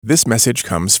This message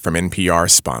comes from NPR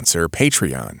sponsor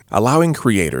Patreon, allowing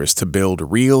creators to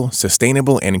build real,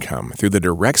 sustainable income through the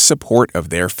direct support of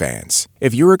their fans.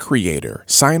 If you're a creator,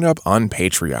 sign up on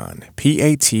Patreon,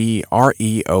 patreon.com,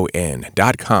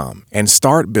 and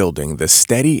start building the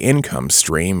steady income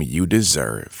stream you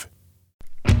deserve.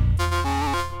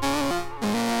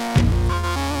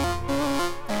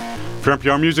 For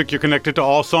NPR Music, you're connected to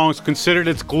all songs considered.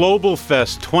 It's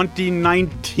globalFEST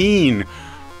 2019.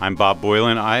 I'm Bob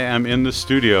Boylan. I am in the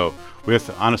studio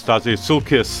with Anastasia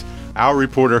Sulkis, our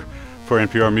reporter for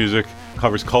NPR Music,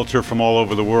 covers culture from all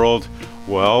over the world.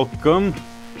 Welcome.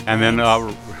 And then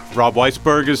Rob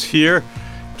Weisberg is here,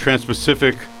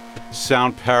 Trans-Pacific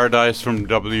Sound Paradise from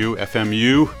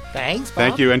WFMU. Thanks, Bob.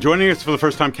 Thank you. And joining us for the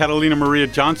first time, Catalina Maria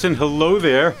Johnson. Hello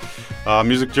there.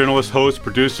 Music journalist, host,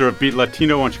 producer of Beat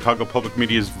Latino on Chicago Public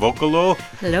Media's Vocalo.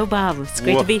 Hello, Bob. It's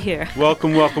great to be here.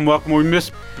 Welcome. We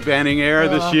missed Banning Air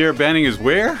this year. Banning is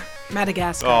where?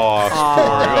 Madagascar. Oh,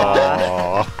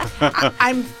 story.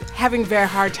 I'm having a very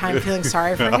hard time feeling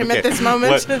sorry for him at this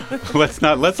moment. Let's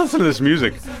listen to this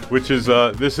music, which is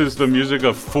this is the music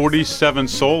of 47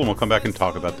 Soul, and we'll come back and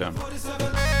talk about them.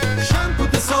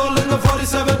 Put the soul in the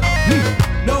 47.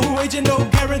 No agent, no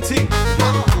guarantee.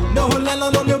 No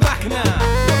landlord on your back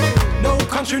now. No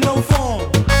country, no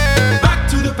form. Back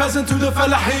to the peasant, to the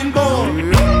fellahin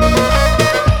born.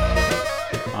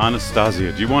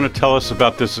 Anastasia, do you want to tell us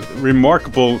about this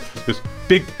this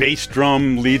big bass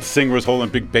drum lead singer was holding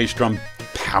a big bass drum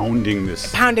pounding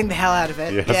the hell out of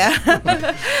it. Yes.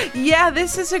 Yeah. Yeah,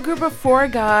 this is a group of four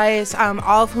guys,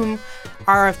 all of whom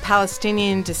are of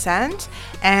Palestinian descent,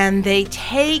 and they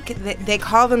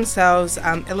call themselves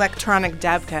electronic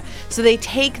dubka. So they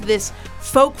take this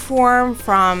folk form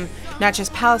from not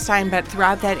just Palestine, but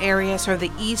throughout that area, sort of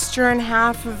the eastern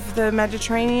half of the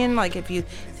Mediterranean. Like if you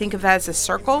think of that as a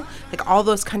circle, like all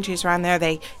those countries around there,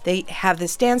 they have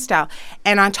this dance style.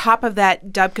 And on top of that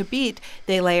dubka beat,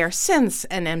 they layer synths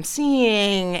and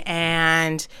emceeing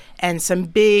and some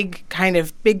big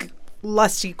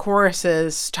lusty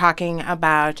choruses talking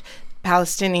about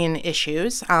Palestinian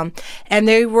issues. And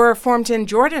they were formed in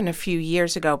Jordan a few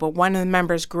years ago, but one of the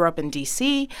members grew up in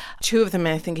D.C., two of them,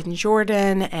 I think, in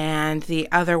Jordan, and the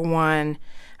other one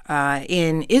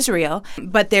in Israel.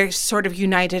 But they're sort of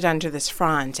united under this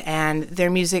front. And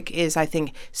their music is, I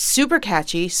think, super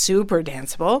catchy, super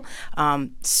danceable,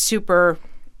 super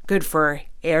good for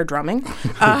air drumming.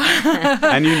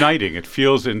 And uniting. It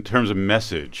feels in terms of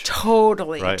message.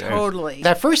 Totally, right? Totally.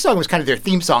 That first song was kind of their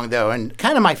theme song, though, and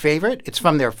kind of my favorite. It's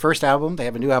from their first album. They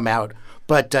have a new album out.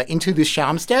 But Into the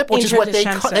Shamstep, which is what they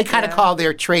kind of call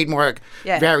their trademark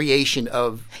variation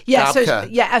of Dabka. So,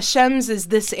 Hashems is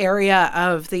this area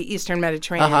of the Eastern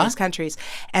Mediterranean, these countries.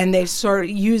 And they sort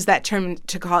of use that term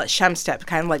to call it Shamstep,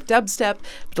 kind of like dubstep,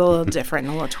 but a little different,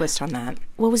 a little twist on that.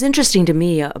 What was interesting to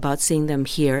me about seeing them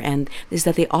here and is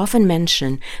that they often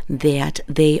mention that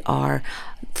they are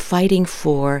fighting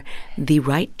for the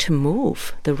right to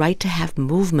move, the right to have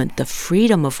movement, the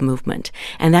freedom of movement.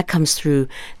 And that comes through,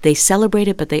 they celebrate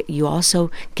it, but you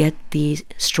also get the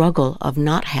struggle of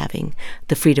not having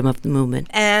the freedom of the movement.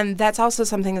 And that's also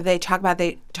something that they talk about.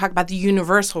 They talk about the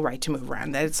universal right to move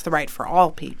around, that it's the right for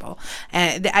all people.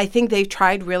 And I think they've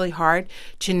tried really hard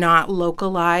to not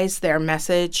localize their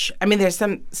message. I mean, there's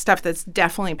some stuff that's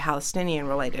definitely Palestinian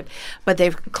related, but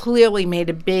they've clearly made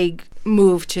a big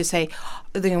move to say,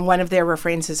 one of their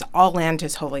refrains is all land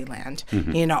is holy land.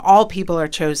 Mm-hmm. All people are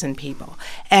chosen people.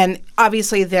 And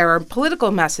obviously there are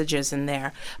political messages in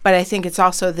there, but I think it's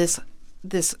also this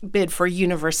bid for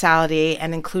universality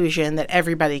and inclusion that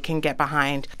everybody can get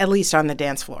behind, at least on the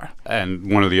dance floor.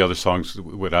 And one of the other songs,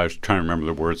 what I was trying to remember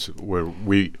the words, where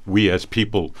we as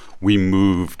people, we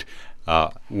moved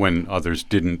when others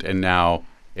didn't, and now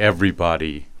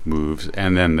everybody moves.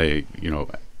 And then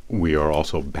we are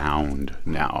also bound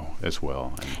now as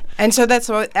well. And so that's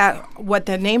what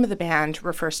the name of the band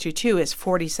refers to, too, is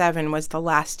 47 was the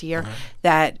last year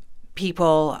that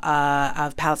people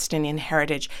of Palestinian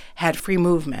heritage had free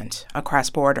movement across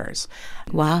borders.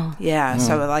 Wow. Yeah,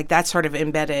 so that's sort of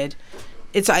embedded.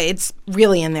 It's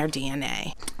really in their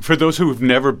DNA. For those who have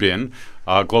never been,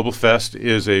 globalFEST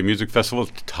is a music festival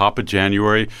at the top of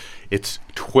January. It's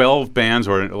 12 bands,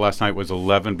 or last night was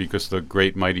 11 because the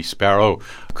Great Mighty Sparrow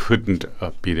couldn't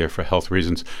be there for health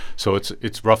reasons. So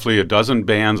it's roughly a dozen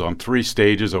bands on 3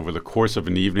 stages over the course of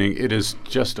an evening. It is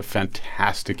just a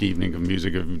fantastic evening of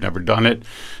music if you've never done it. And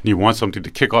you want something to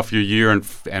kick off your year, and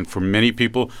for many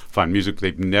people, find music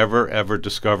they've never, ever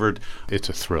discovered. It's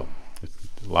a thrill.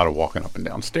 A lot of walking up and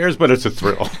down stairs, but it's a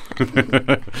thrill.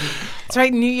 That's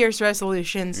right. New Year's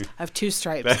resolutions of 2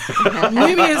 stripes.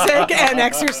 New music and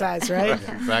exercise, right?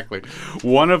 Exactly.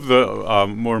 One of the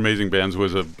more amazing bands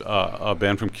was a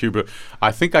band from Cuba.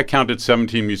 I think I counted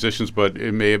 17 musicians, but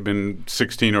it may have been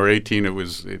 16 or 18.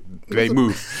 They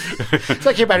move. It's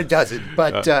like about a dozen.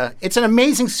 But it's an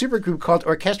amazing supergroup called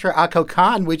Orquestra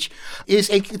Acocan, which is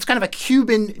it's kind of a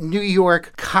Cuban-New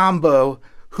York combo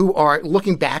who are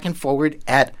looking back and forward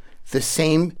at the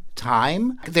same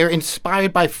time. They're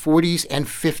inspired by 40s and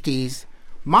 50s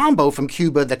mambo from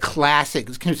Cuba, the classic,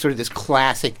 it's kind of sort of this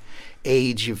classic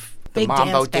age of the Big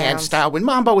mambo dance dance style. When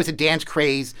mambo was a dance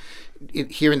craze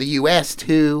here in the U.S.,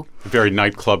 too. Very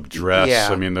nightclub dress. Yeah.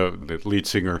 I mean, the lead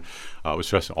singer was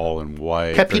dressed all in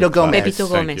white. Pepito Gomez. Pepito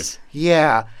Gomez.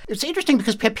 Yeah. It's interesting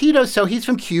because Pepito, so he's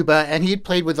from Cuba, and he had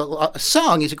played with a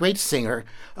song. He's a great singer.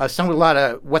 Sung with a lot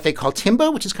of what they call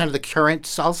timba, which is kind of the current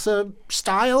salsa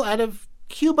style out of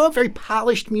Cuba. Very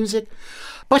polished music.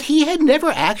 But he had never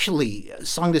actually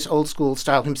sung this old school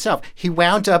style himself. He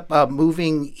wound up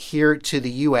moving here to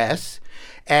the U.S.,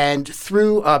 and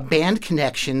through band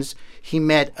connections, he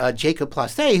met Jacob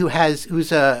Place,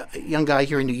 who's a young guy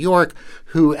here in New York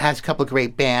who has a couple of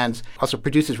great bands, also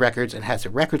produces records and has a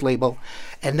record label.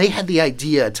 And they had the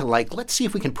idea to let's see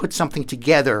if we can put something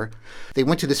together. They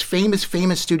went to this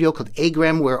famous studio called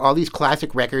Agrem, where all these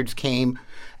classic records came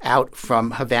out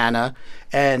from Havana,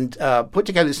 and put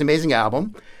together this amazing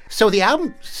album. So the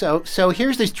album, so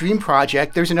here's this dream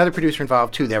project. There's another producer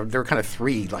involved too. There are kind of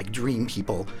 3 dream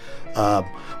people.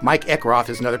 Mike Eckroth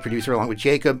is another producer along with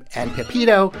Jacob and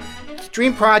Pepito. It's a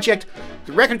dream project.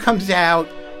 The record comes out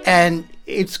and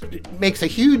it makes a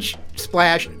huge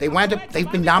splash.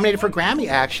 They've been nominated for a Grammy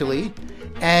actually.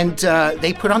 And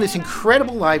they put on this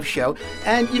incredible live show.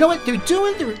 And you know what they're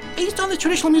doing? They're based on the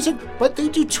traditional music, but they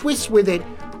do twists with it.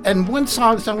 And one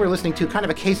song, the song we're listening to, kind of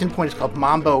a case in point, is called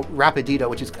Mambo Rapidito,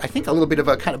 which is, I think, a little bit of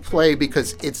a kind of play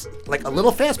because it's a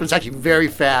little fast, but it's actually very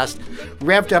fast.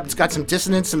 Revved up, it's got some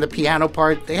dissonance in the piano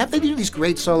part. They do these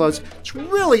great solos. It's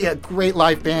really a great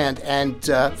live band. And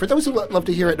for those who love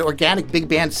to hear an organic big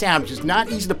band sound, which is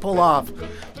not easy to pull off,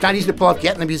 it's not easy to pull off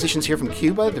getting the musicians here from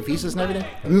Cuba, the visas and everything.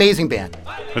 Amazing band.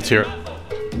 Let's hear it.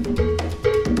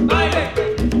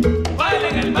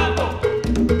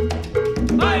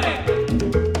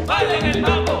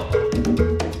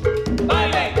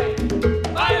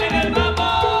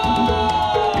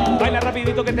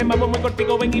 Que este mambo muy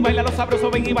cortico, ven y baila lo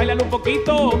sabroso, ven y bailalo un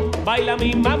poquito. Baila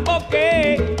mi mambo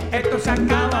que esto se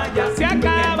acaba ya. Se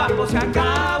acaba. El mambo se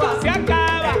acaba. Se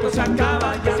acaba. Esto se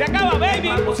acaba ya. Se acaba, baby.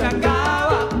 El mambo se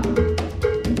acaba.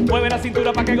 Mueve la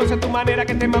cintura pa' que goce tu manera,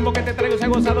 que este mambo que te traigo se ha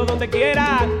gozado donde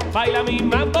quiera. Baila mi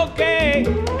mambo que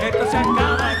esto se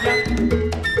acaba ya.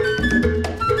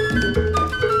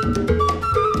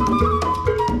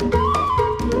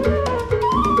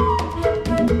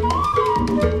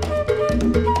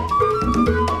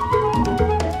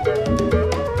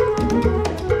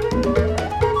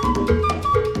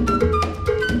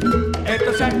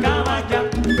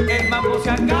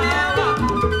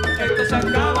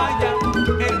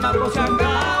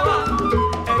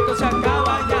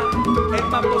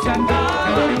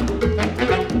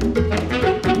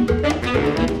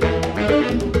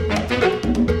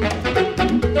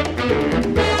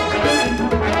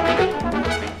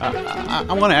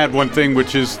 I want to add one thing,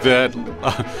 which is that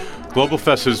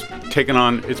globalFEST has taken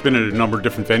on, it's been at a number of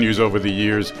different venues over the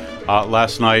years.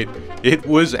 Last night, it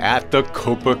was at the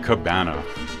Copacabana,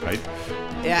 right?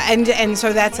 Yeah, and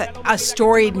so that's a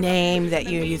storied name that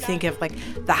you think of, like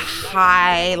the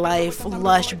high life,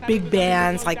 lush, big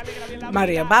bands like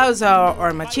Maria Bauza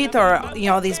or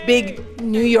Machito, or these big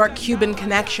New York Cuban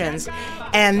connections.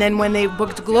 And then when they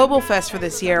booked globalFEST for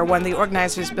this year, one of the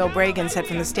organizers, Bill Bragan, said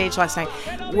from the stage last night,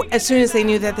 as soon as they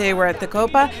knew that they were at the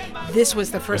Copa, this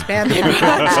was the first band they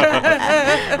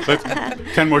brought.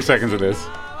 10 more seconds of this.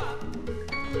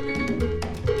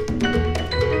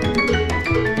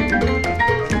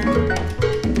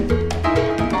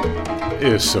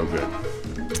 It is so good.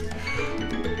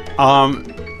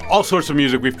 All sorts of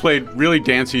music. We've played really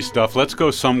dancey stuff. Let's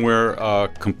go somewhere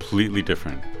completely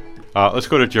different. Let's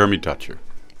go to Jeremy Dutcher,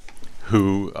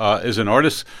 who is an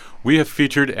artist we have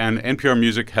featured and NPR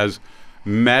Music has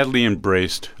madly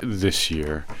embraced this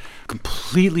year.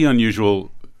 Completely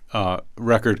unusual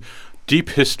record. Deep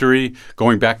history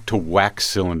going back to wax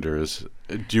cylinders.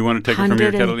 Do you want to take it from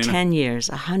here, Catalina? 110 years,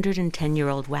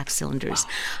 110-year-old wax cylinders.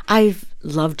 Wow.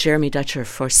 loved Jeremy Dutcher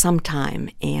for some time,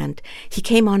 and he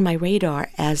came on my radar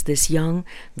as this young,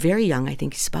 very young, I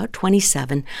think he's about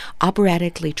 27,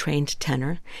 operatically trained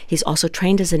tenor. He's also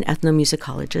trained as an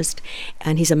ethnomusicologist,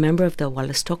 and he's a member of the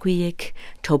Wolastoqiyik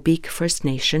Tobique First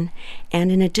Nation.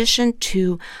 And in addition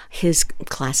to his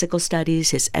classical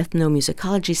studies, his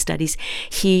ethnomusicology studies,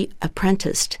 he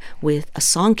apprenticed with a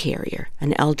song carrier,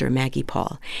 an elder, Maggie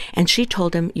Paul. And she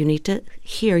told him, you need to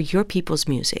hear your people's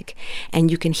music,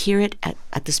 and you can hear it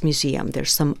at this museum.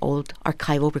 There's some old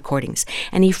archival recordings.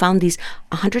 And he found these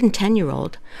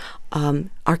 110-year-old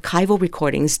archival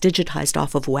recordings digitized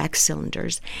off of wax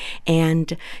cylinders,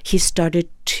 and he started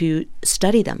to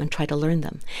study them and try to learn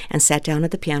them, and sat down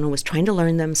at the piano, was trying to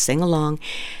learn them, sing along.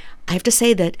 I have to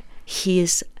say that he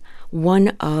is one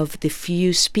of the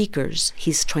few speakers.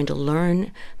 He's trying to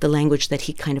learn the language that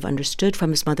he kind of understood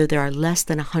from his mother. There are less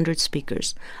than 100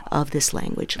 speakers of this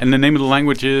language. And the name of the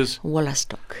language is?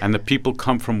 Wolastoq. And the people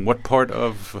come from what part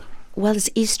of? Well, it's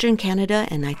eastern Canada,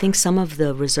 and I think some of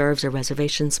the reserves or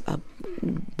reservations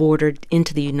bordered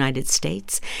into the United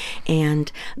States.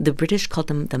 And the British called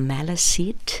them the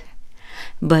Maliseet,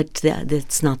 but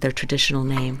that's not their traditional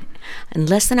name. And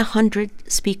less than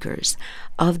 100 speakers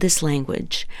of this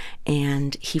language,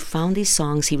 and he found these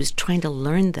songs. He was trying to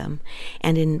learn them,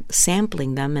 and in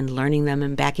sampling them and learning them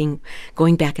and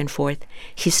going back and forth,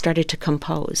 he started to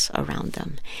compose around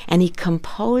them. And he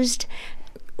composed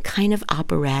kind of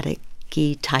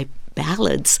operatic-y type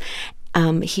ballads.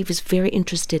 He was very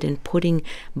interested in putting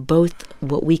both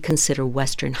what we consider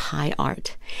Western high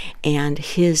art and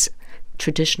his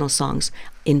traditional songs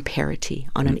in parity,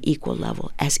 on an equal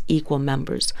level, as equal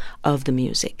members of the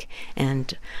music.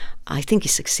 And I think he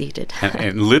succeeded.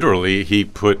 And literally, he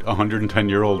put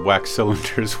 110-year-old wax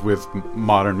cylinders with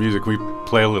modern music. We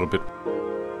play a little bit.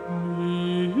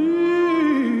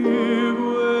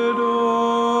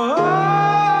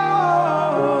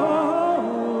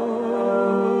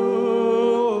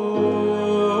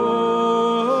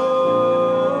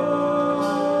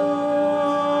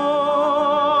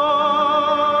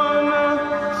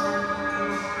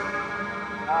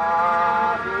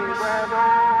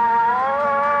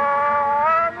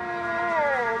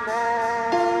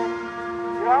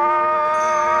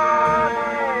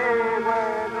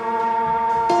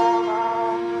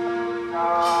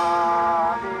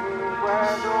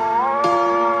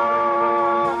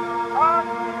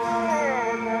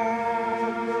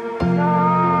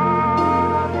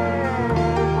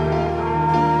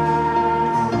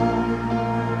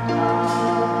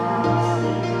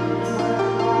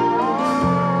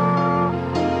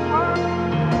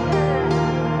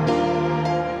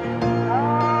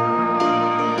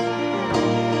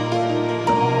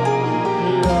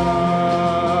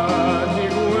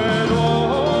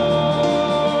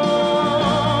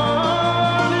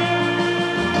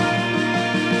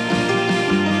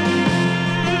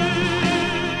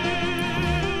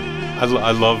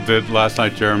 I love that last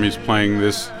night Jeremy's playing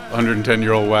this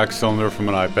 110-year-old wax cylinder from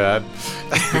an iPad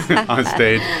on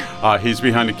stage. He's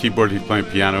behind the keyboard. He's playing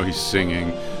piano. He's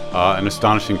singing. An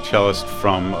astonishing cellist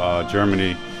from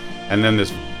Germany. And then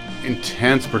this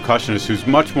intense percussionist who's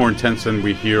much more intense than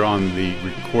we hear on the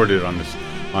recorded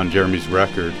on Jeremy's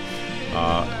record.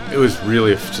 It was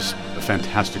really just a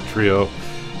fantastic trio,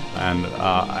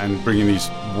 and bringing these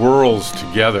worlds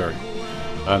together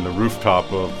on the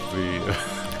rooftop of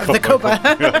the Copa.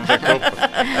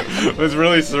 It was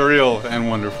really surreal and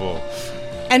wonderful.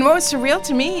 And what was surreal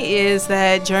to me is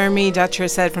that Jeremy Dutcher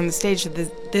said from the stage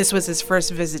that this was his first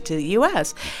visit to the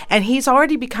U.S. And he's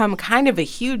already become kind of a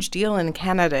huge deal in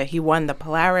Canada. He won the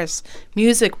Polaris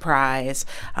Music Prize.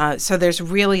 So there's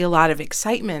really a lot of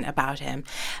excitement about him.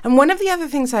 And one of the other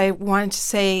things I wanted to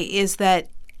say is that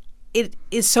it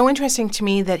is so interesting to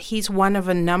me that he's one of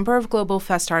a number of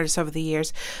globalFEST artists over the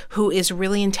years who is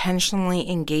really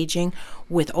intentionally engaging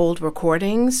with old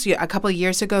recordings. A couple of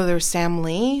years ago, there was Sam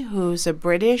Lee, who's a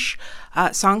British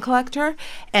song collector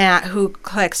who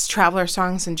collects traveler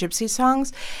songs and gypsy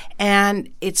songs. And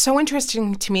it's so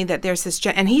interesting to me that there's this,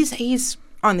 and he's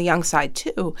on the young side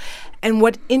too. And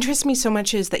what interests me so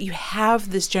much is that you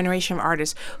have this generation of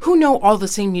artists who know all the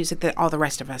same music that all the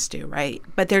rest of us do, right?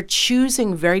 But they're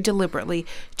choosing very deliberately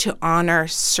to honor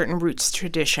certain roots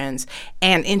traditions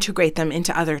and integrate them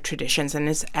into other traditions. And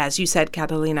as you said,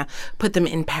 Catalina, put them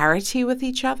in parity with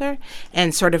each other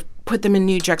and sort of put them in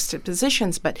new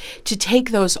juxtapositions. But to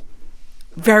take those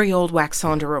very old wax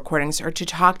cylinder recordings or to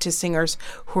talk to singers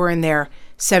who are in their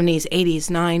 70s, 80s,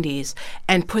 90s,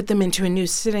 and put them into a new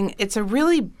setting, it's a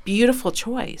really beautiful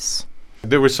choice.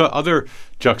 There were some other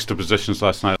juxtapositions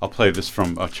last night. I'll play this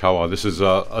from Chawa. This is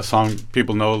a song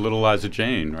people know, Little Liza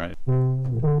Jane, right?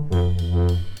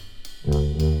 And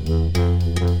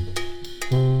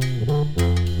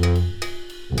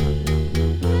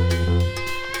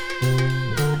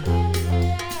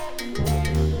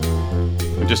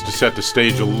just to set the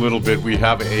stage a little bit, we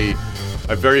have a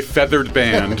very feathered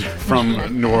band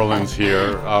from New Orleans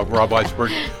here. Rob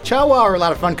Weisberg. Cha-Wa are a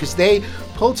lot of fun because they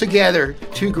pull together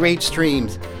two great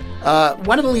streams.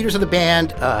 One of the leaders of the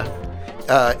band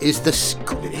is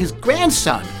his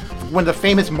grandson, one of the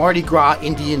famous Mardi Gras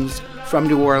Indians from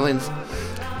New Orleans.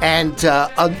 And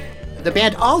the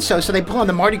band also, so they pull on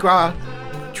the Mardi Gras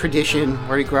tradition,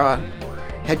 Mardi Gras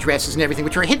headdresses and everything,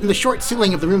 which were hitting the short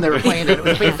ceiling of the room they were playing in. It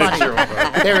was pretty funny.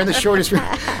 They were in the shortest room.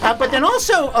 But then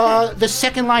also the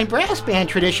second line brass band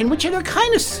tradition, which are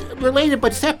kind of related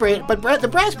but separate. But the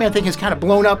brass band thing has kind of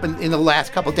blown up in the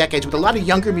last couple decades with a lot of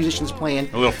younger musicians playing.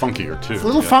 A little funkier, too. It's a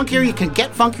little funkier. You can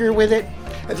get funkier with it.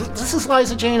 This is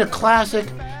Liza Jane, a classic.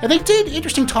 And they did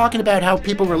interesting talking about how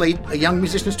people relate young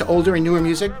musicians to older and newer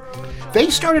music. They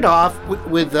started off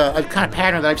with a kind of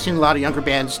pattern that I've seen a lot of younger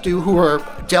bands do who are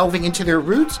delving into their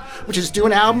roots, which is do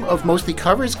an album of mostly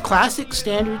covers, classic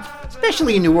standards.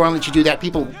 Especially in New Orleans, you do that.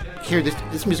 People hear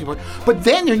this music. But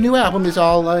then their new album is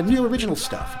all new original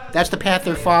stuff. That's the path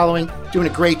they're following, doing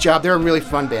a great job. They're a really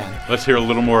fun band. Let's hear a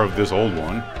little more of this old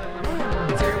one.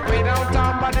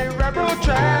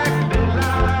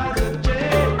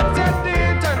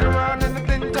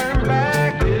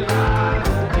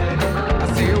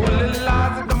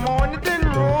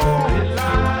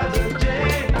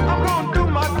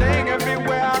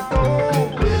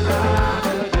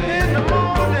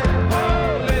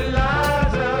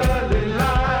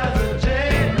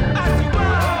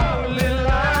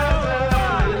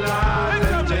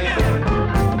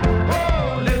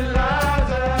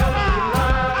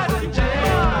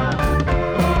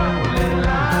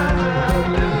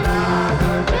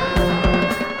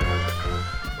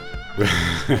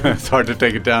 It's hard to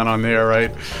take it down on there, right?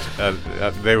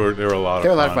 They were a lot of fun.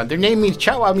 They're a lot of fun. Their name means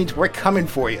Cha-Wa means we're coming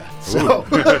for you. So,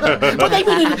 but they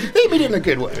mean it in a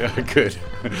good way. Yeah, good.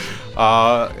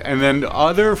 And then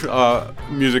other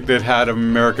music that had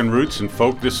American roots and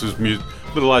folk. This is music.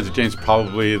 Little Liza Jane's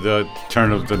probably the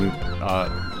turn of the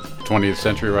 20th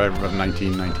century, right? About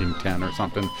 1910 or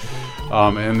something.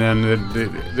 And then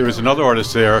there was another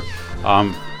artist there,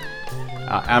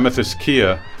 Amethyst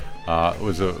Kia.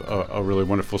 Was a really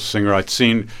wonderful singer. I'd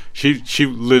seen she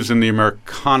lives in the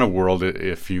Americana world.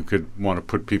 If you could want to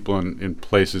put people in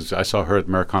places, I saw her at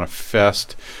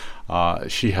globalFEST.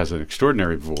 She has an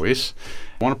extraordinary voice.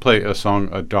 I want to play a song,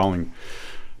 Darling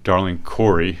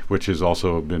Corey, which has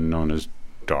also been known as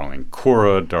Darling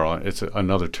Cora. It's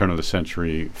another turn of the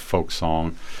century folk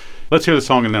song. Let's hear the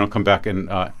song and then I'll come back and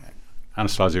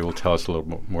Anastasia will tell us a little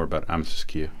bit more about Amethyst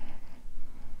Kia.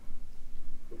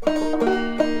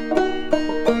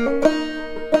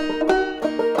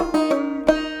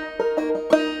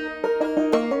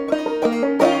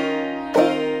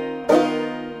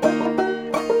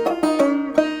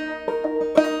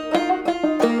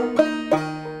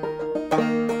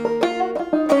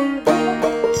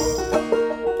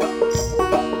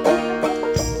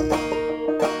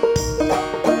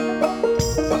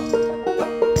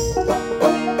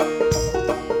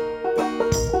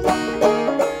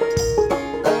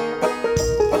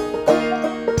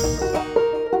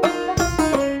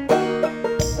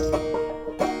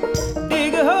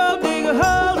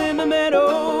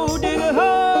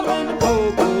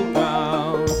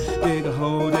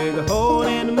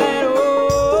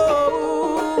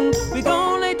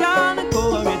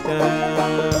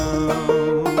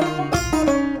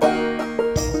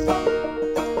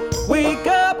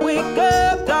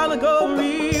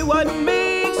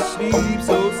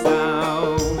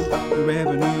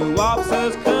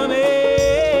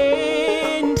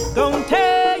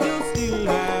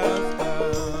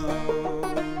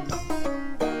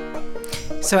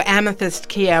 So Amethyst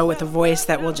Kia with a voice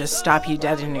that will just stop you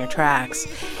dead in your tracks.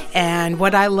 And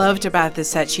what I loved about this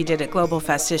set she did at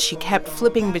globalFEST is she kept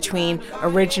flipping between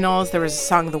originals. There was a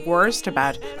song, The Worst,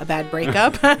 about a bad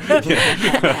breakup.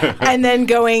 And then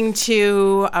going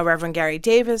to a Reverend Gary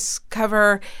Davis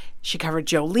cover. She covered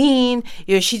Jolene.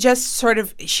 You know, she just sort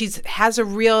of, has a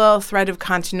real thread of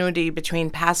continuity between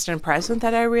past and present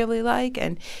that I really like.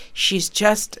 And she's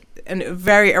just a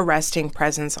very arresting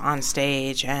presence on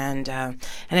stage. And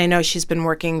I know she's been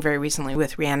working very recently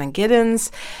with Rhiannon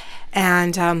Giddens.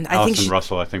 And I think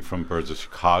Russell, I think from Birds of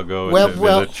Chicago. Well, and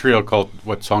there's a trio called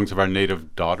Songs of Our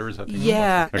Native Daughters, I think.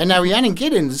 Yeah. And now Rhiannon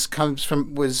Giddens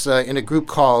was in a group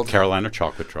called Carolina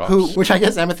Chocolate Drops. which I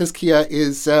guess Amethyst Kia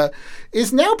is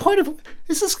now part of.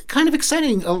 This is kind of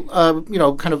exciting,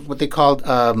 kind of what they called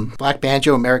black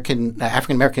banjo,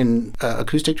 African American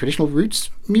acoustic traditional roots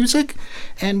music,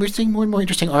 and we're seeing more and more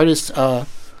interesting artists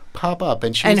pop up,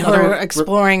 and who are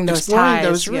exploring those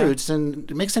ties, roots,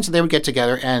 and it makes sense that they would get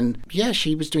together. And yeah,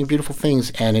 she was doing beautiful things,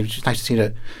 and it was just nice to see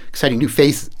an exciting new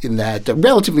face in that,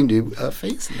 relatively new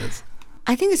face in this.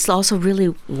 I think it's also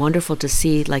really wonderful to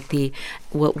see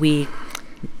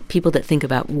people that think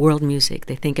about world music,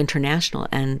 they think international,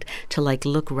 and to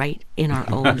look right in our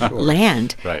own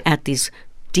land at these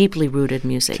deeply rooted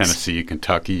musics. Tennessee,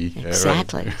 Kentucky.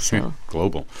 Exactly. So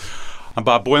global. I'm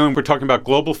Bob Boylan. We're talking about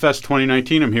globalFEST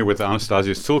 2019. I'm here with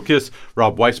Anastasia Sulkis,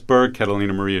 Rob Weisberg,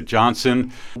 Catalina Maria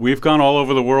Johnson. We've gone all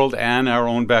over the world and our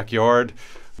own backyard.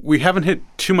 We haven't hit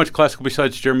too much classical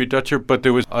besides Jeremy Dutcher, but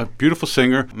there was a beautiful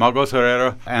singer, Magos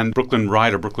Herrera, and Brooklyn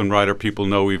Rider. Brooklyn Rider, people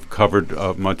know we've covered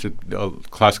much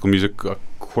of classical music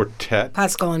quartet.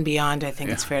 Classical and beyond, I think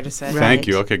it's fair to say. Thank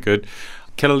you. Okay, good.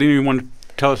 Catalina, you want to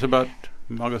tell us about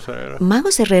Magos Herrera?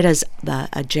 Magos Herrera is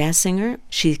a jazz singer.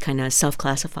 She kind of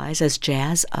self-classifies as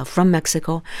jazz from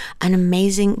Mexico. An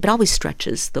amazing, but always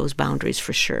stretches those boundaries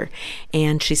for sure.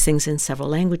 And she sings in several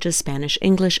languages, Spanish,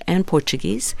 English, and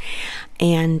Portuguese.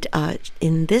 And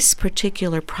in this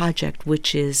particular project,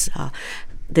 which is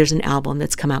there's an album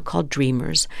that's come out called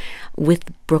Dreamers with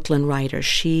Brooklyn Rider.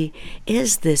 She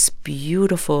is this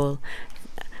beautiful,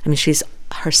 she's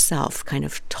herself kind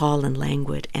of tall and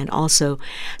languid and also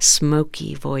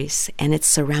smoky voice, and it's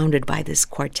surrounded by this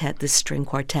quartet, this string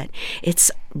quartet.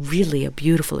 It's really a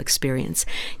beautiful experience.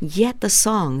 Yet the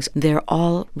songs, they're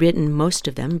all written, most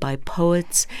of them, by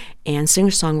poets and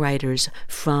singer-songwriters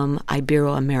from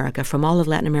Ibero-America, from all of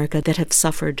Latin America that have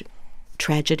suffered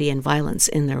tragedy and violence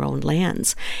in their own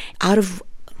lands. Out of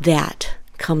that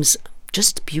comes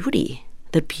just beauty.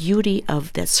 The beauty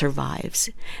of that survives,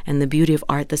 and the beauty of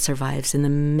art that survives in the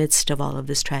midst of all of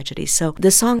this tragedy. So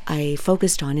the song I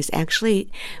focused on is actually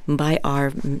by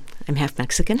I'm half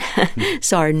Mexican,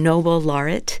 so our Nobel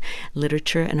laureate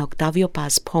literature, an Octavio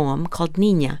Paz poem called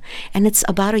Niña. And it's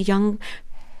about a young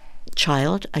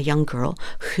child, a young girl,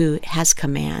 who has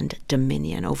command,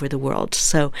 dominion over the world.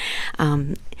 So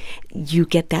you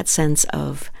get that sense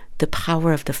of the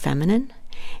power of the feminine,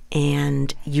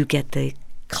 and you get the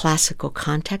classical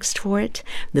context for it,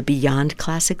 the beyond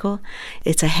classical.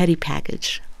 It's a heady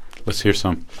package. Let's hear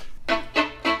some.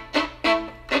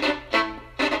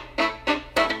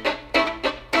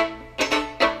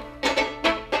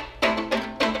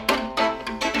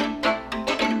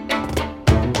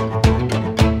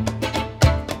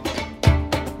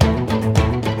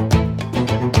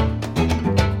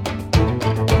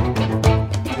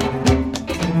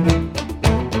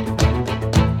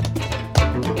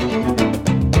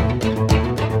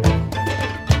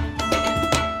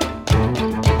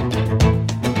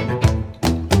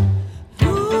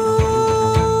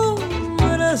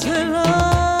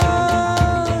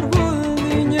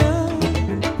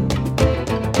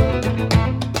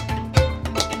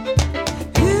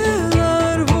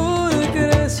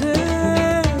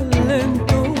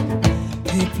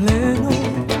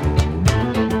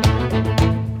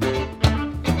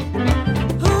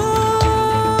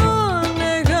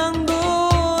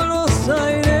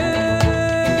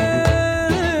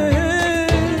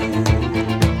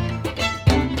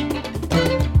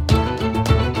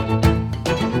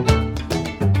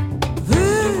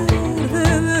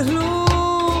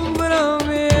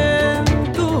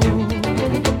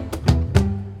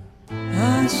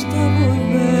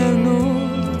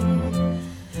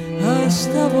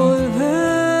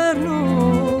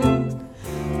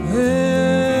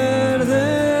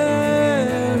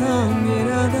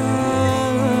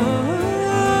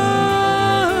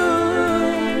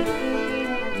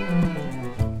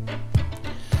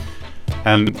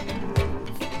 And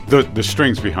the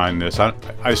strings behind this, I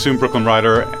assume Brooklyn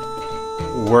Rider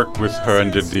worked with her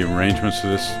and did the arrangements to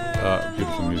this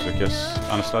beautiful music. Yes,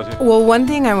 Anastasia? Well, one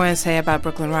thing I want to say about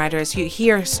Brooklyn Rider is you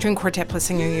hear string quartet plus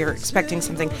singer, you're expecting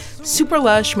something super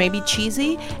lush, maybe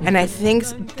cheesy, and I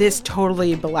think this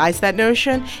totally belies that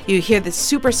notion. You hear this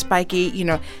super spiky,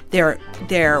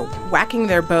 they're whacking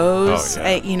their bows,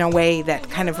 in a way that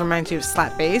kind of reminds you of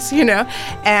slap bass,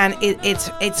 and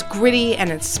it's gritty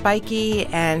and it's spiky,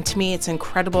 and to me it's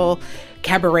incredible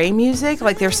cabaret music.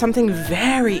 Like, there's something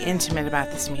very intimate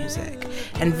about this music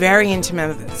and very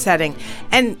intimate setting.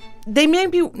 And they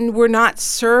maybe were not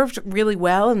served really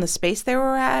well in the space they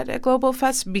were at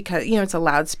globalFEST because, it's a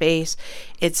loud space.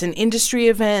 It's an industry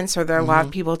event, so there are a lot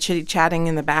of people chitty-chatting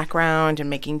in the background and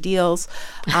making deals.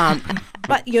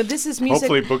 But, this is music.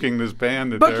 Hopefully booking this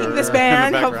band.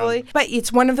 Hopefully. But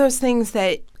it's one of those things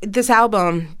that this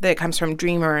album that comes from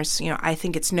Dreamers, I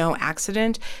think it's no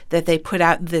accident that they put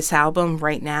out this album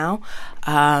right now,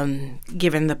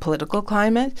 given the political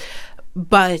climate.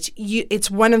 But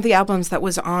it's one of the albums that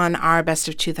was on our Best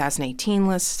of 2018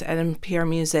 list at NPR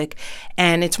Music.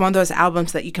 And it's one of those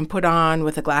albums that you can put on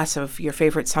with a glass of your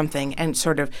favorite something and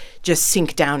sort of just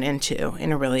sink down into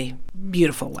in a really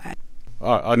beautiful way.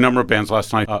 A number of bands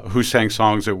last night who sang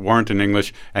songs that weren't in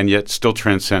English and yet still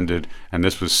transcended. And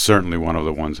this was certainly one of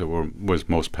the ones that was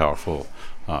most powerful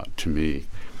to me.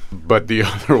 But the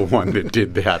other one that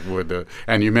did that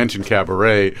and you mentioned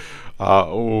Cabaret,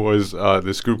 was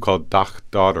this group called Dach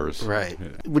Daughters. Right.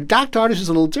 With Dach Daughters is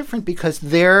a little different because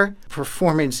their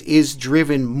performance is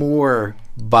driven more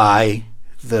by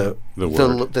the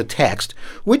text,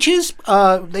 which is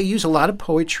they use a lot of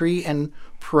poetry and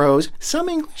prose, some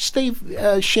English,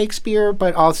 Shakespeare,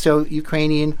 but also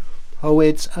Ukrainian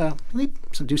poets. They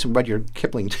do some Rudyard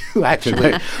Kipling too,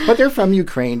 actually. But they're from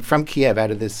Ukraine, from Kiev,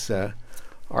 out of this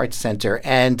art center,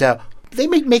 and they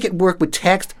make it work with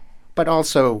text, but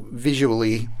also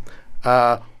visually.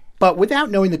 But without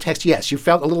knowing the text, yes, you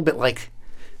felt a little bit like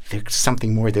there's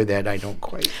something more there that I don't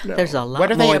quite know. There's a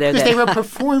lot more there. Because they were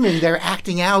performing, they're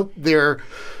acting out their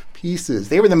pieces.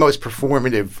 They were the most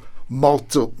performative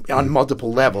on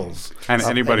multiple levels. And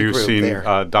anybody who's seen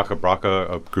Daka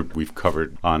Braka, a group we've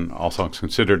covered on All Songs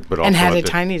Considered, but also and had a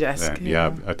tiny desk.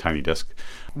 A tiny desk,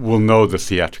 will know the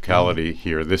theatricality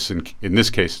here. In this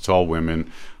case, it's all women.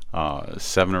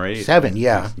 7 or 8? 7,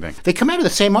 yeah. They come out of the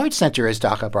same art center as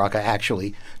Daka Braka,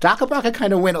 actually. Daka Braka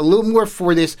kind of went a little more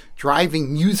for this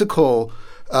driving musical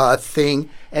thing,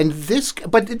 and this,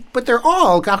 but they're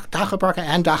all Daka Braka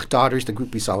and Dach Daughters, the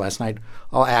group we saw last night,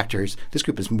 all actors. This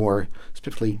group is more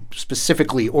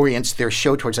specifically orients their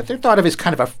show towards that. They're thought of as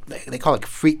kind of they call it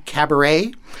freak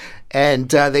cabaret, and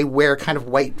they wear kind of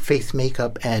white face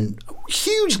makeup and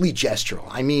hugely gestural.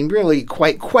 I mean, really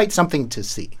quite something to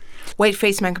see. White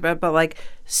face makeup, but like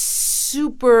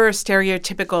super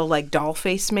stereotypical like doll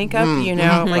face makeup,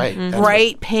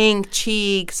 bright pink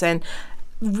cheeks and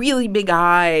really big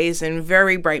eyes and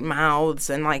very bright mouths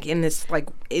and like in this like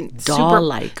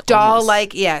doll-like,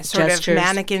 sort gestures. Of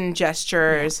mannequin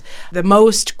gestures. The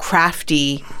most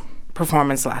crafty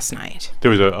performance last night.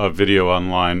 There was a video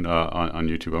online on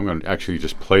YouTube. I'm going to actually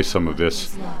just play some of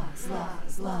this.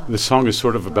 The song is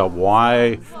sort of about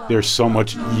why there's so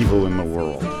much evil in the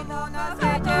world.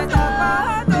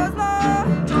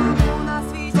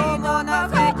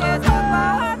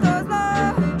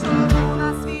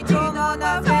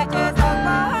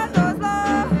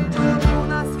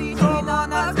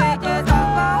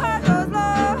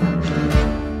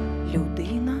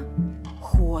 Людина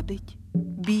ходить,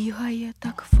 бігає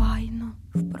так файно.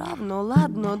 Вправно,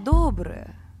 ладно, добре.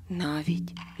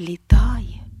 Навіть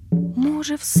літає.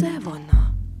 Може, все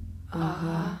вона.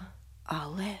 Ага.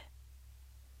 Але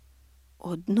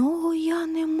одного я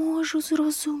не можу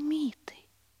зрозуміти.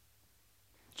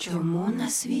 Чому на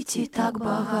світі так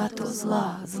багато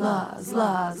зла? Чому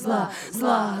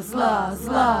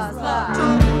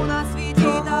на світі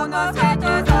так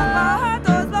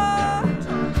багато зла?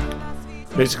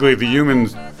 Basically, the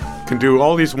humans can do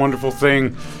all these wonderful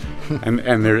things,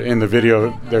 and they're in the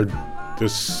video. The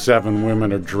 7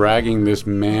 women are dragging this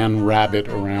man rabbit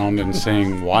around and saying,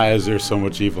 "Why is there so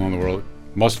much evil in the world?"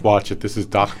 Must watch it. This is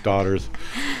Dach Daughters.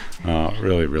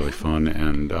 Really, really fun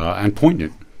and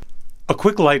poignant. A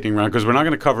quick lightning round, because we're not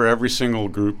going to cover every single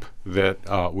group that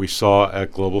we saw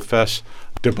at globalFEST.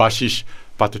 Debashish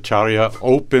Bhattacharya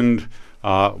opened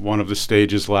one of the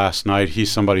stages last night.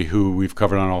 He's somebody who we've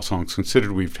covered on All Songs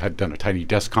Considered. We've done a Tiny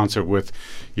Desk concert with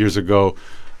years ago.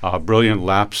 Brilliant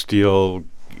lap steel,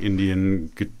 Indian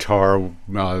guitar.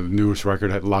 Newest record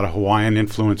had a lot of Hawaiian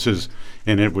influences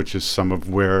in it, which is some of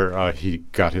where he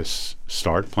got his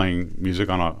start playing music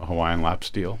on a Hawaiian lap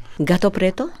steel. Gato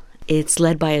Preto. It's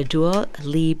led by a duo,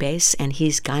 Lee bass, and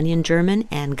he's Ghanaian German,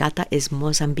 and Gata is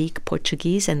Mozambique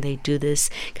Portuguese, and they do this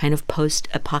kind of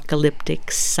post-apocalyptic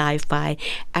sci-fi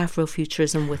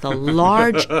Afrofuturism with a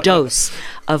large dose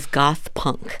of goth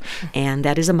punk, and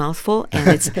that is a mouthful, and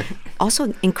it's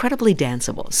also incredibly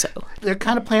danceable. So they're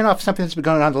kind of playing off something that's been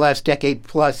going on the last decade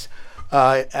plus,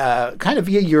 kind of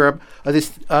via Europe.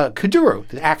 This Kuduro,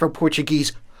 the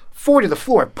Afro-Portuguese, 4 to the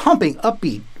floor, pumping,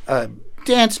 upbeat,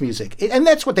 dance music. And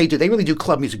that's what they do. They really do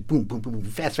club music. Boom, boom, boom,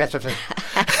 fast, fast, fast,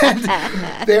 fast. And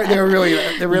they're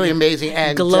really amazing.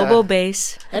 And global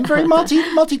bass. And very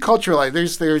multicultural.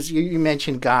 There's you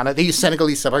mentioned Ghana. They use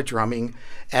Senegalese sub drumming.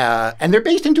 And they're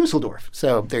based in Dusseldorf.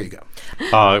 So there you go.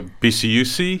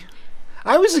 BCUC?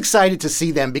 I was excited to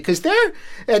see them because they're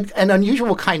an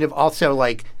unusual kind of also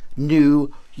like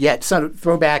new, yet sort of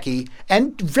throwbacky,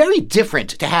 and very different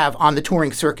to have on the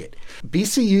touring circuit.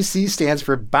 BCUC stands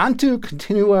for Bantu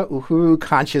Continua Uhuru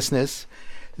Consciousness.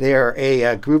 They're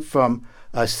a group from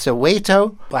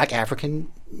Soweto, Black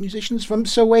African musicians from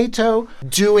Soweto,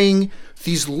 doing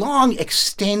these long,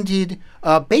 extended,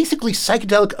 basically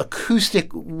psychedelic,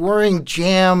 acoustic, whirring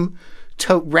jam,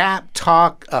 rap,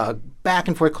 talk, back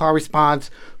and forth call response,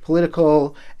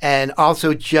 political, and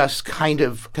also just kind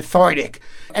of cathartic.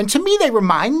 And to me, they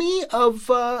remind me of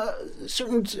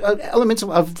certain elements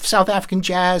of South African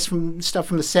jazz from stuff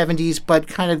from the 70s, but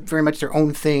kind of very much their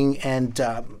own thing. And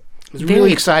it was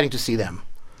really exciting to see them.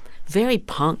 Very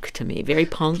punk to me, very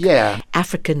punk. Yeah.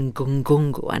 African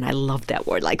gungungu, and I love that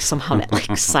word, like somehow that like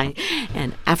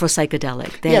and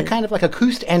Afro-psychedelic. Yeah, kind of like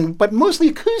acoustic, but mostly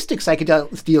acoustic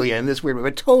psychedelia in this weird way,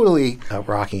 but totally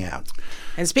rocking out.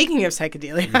 And speaking of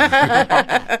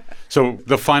psychedelia. So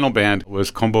the final band was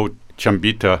Combo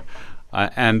Chambita.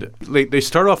 And they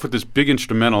start off with this big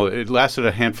instrumental. It lasted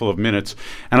a handful of minutes.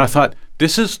 And I thought,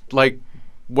 this is like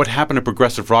what happened to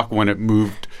progressive rock when it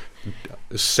moved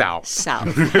south.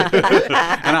 And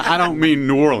I don't mean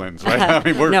New Orleans, right? I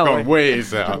mean, we're going way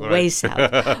south. Right? Way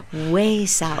south. Way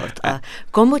south.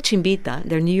 Combo Chimbita,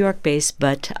 they're New York-based,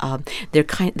 but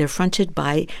they're fronted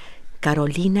by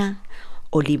Carolina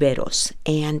Oliveros,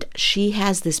 and she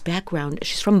has this background.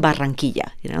 She's from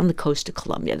Barranquilla, on the coast of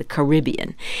Colombia, the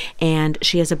Caribbean, and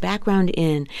she has a background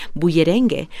in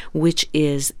bullerengue, which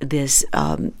is this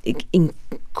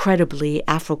incredibly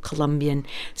Afro-Colombian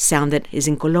sound that is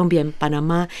in Colombia and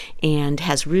Panama and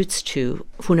has roots to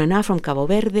Funaná from Cabo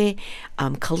Verde,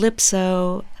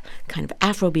 calypso, kind of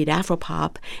Afrobeat,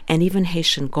 Afropop, and even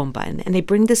Haitian compa, and they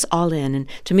bring this all in, and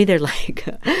to me they're like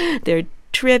they're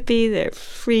trippy, they're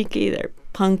freaky, they're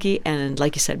punky, and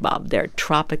like you said, Bob, they're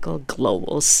tropical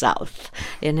global south.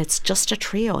 And it's just a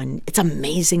trio, and it's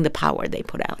amazing the power they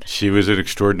put out. She was an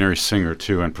extraordinary singer,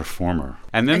 too, and performer.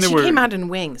 And then she came out in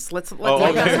wings. Let's there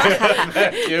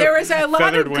was a lot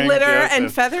feathered of wings, glitter yes, and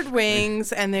yes. feathered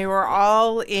wings, and they were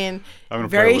all in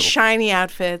very shiny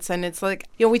outfits. And it's like,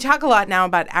 we talk a lot now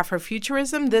about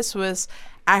Afrofuturism. This was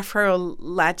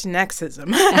Afro-Latinxism.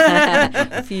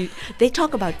 They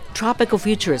talk about tropical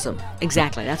futurism.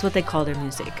 Exactly. That's what they call their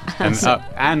music. And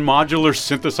modular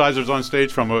synthesizers on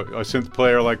stage from a synth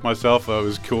player like myself. It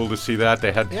was cool to see that.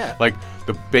 They had, like,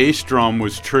 the bass drum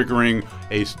was triggering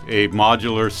a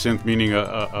modular synth, meaning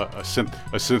a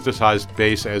synthesized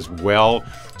bass as well.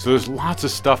 So there's lots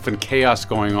of stuff and chaos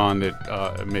going on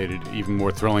that made it even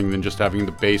more thrilling than just having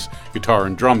the bass, guitar,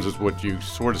 and drums is what you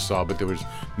sort of saw, but there was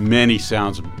many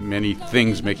sounds, many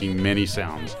things making many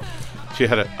sounds. She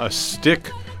had a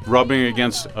stick rubbing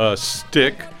against a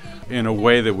stick in a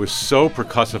way that was so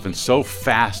percussive and so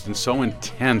fast and so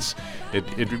intense.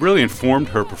 It really informed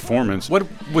her performance. What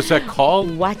was that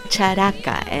called?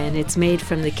 Huacharaca, and it's made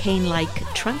from the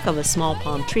cane-like trunk of a small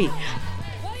palm tree.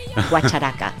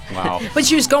 Huacharaca. Wow. But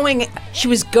she was going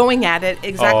at it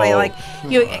exactly like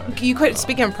you could,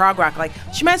 speaking of prog rock, like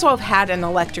she might as well have had an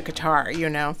electric guitar,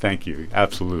 Thank you.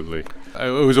 Absolutely. It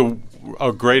was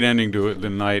a great ending to the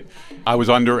night. I was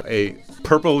under a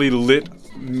purpley lit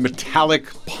metallic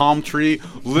palm tree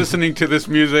listening to this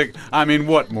music. I mean,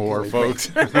 what more, folks?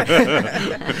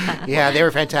 Yeah, they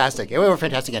were fantastic. They were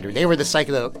fantastic, Andrew. They were the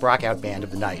psychedelic rock out band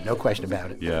of the night, no question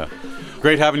about it. Yeah.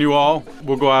 Great having you all.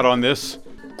 We'll go out on this.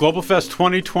 globalFEST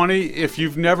 2020, if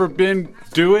you've never been,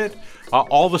 do it.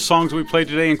 All the songs we played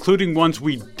today, including ones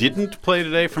we didn't play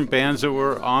today from bands that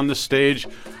were on the stage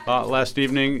last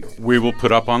evening, we will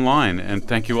put up online. And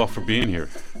thank you all for being here.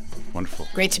 Wonderful.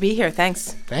 Great to be here.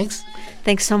 Thanks. Thanks.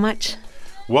 Thanks so much.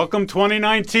 Welcome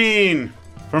 2019.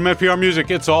 From NPR Music,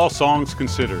 it's All Songs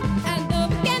Considered.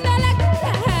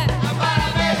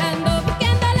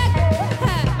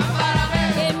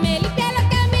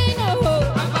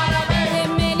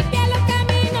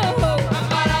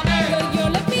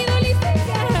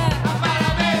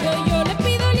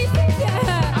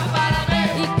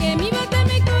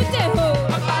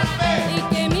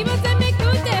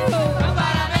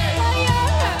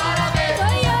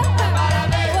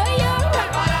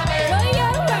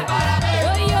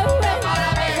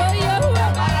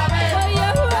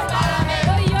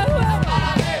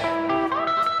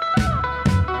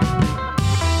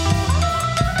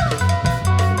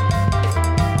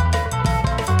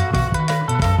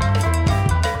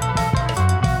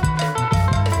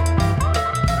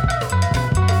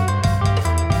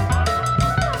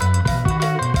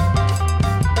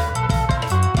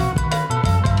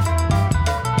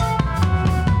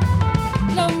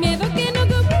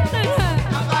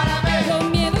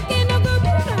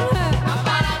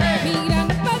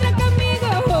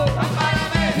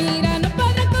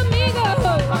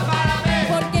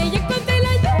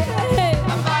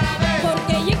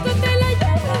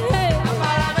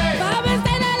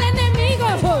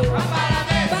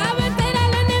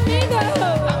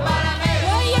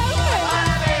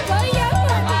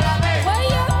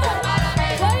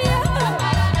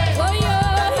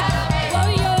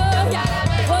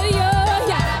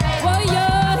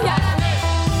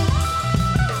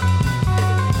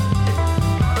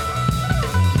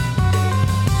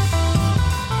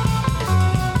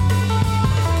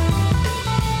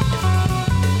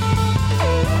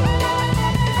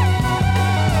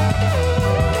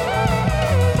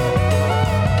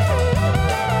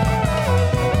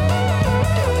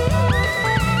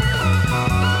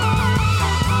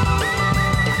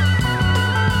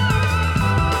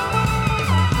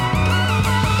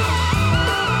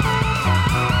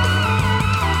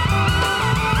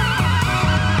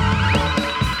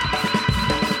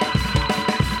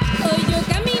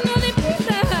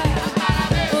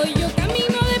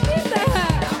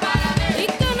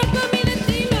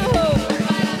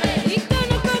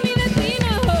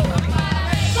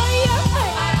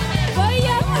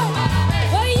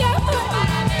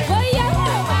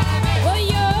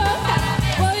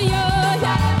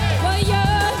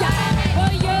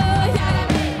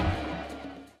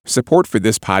 Support for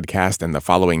this podcast and the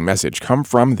following message come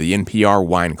from the NPR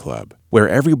Wine Club, where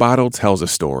every bottle tells a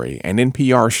story and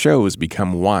NPR shows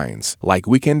become wines, like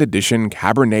Weekend Edition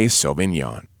Cabernet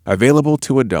Sauvignon. Available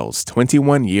to adults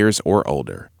 21 years or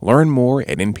older. Learn more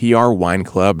at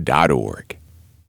nprwineclub.org.